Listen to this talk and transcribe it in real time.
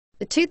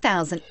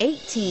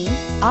2018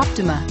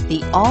 Optima.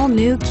 The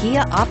all-new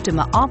Kia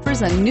Optima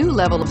offers a new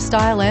level of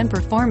style and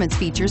performance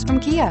features from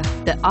Kia.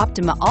 The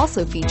Optima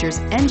also features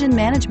engine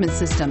management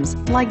systems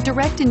like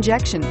direct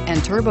injection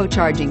and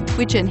turbocharging,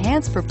 which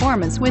enhance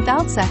performance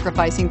without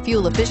sacrificing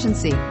fuel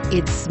efficiency.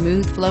 Its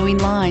smooth flowing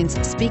lines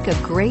speak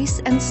of grace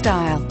and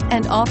style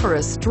and offer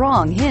a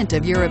strong hint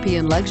of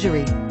European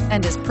luxury,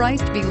 and is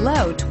priced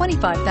below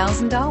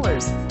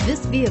 $25,000.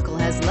 This vehicle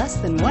has less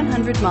than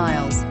 100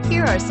 miles.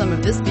 Here are some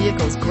of this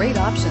vehicle's great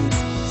options: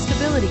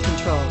 stability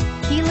control,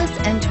 keyless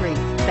entry,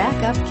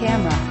 backup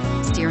camera,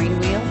 steering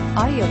wheel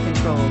audio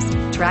controls,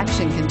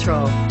 traction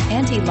control,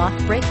 anti-lock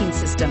braking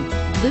system,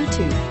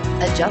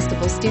 Bluetooth,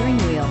 adjustable steering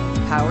wheel,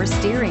 power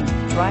steering,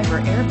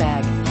 driver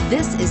airbag.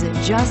 This isn't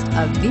just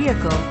a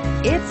vehicle,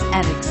 it's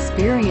an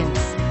experience.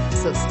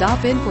 So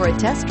stop in for a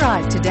test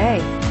drive today.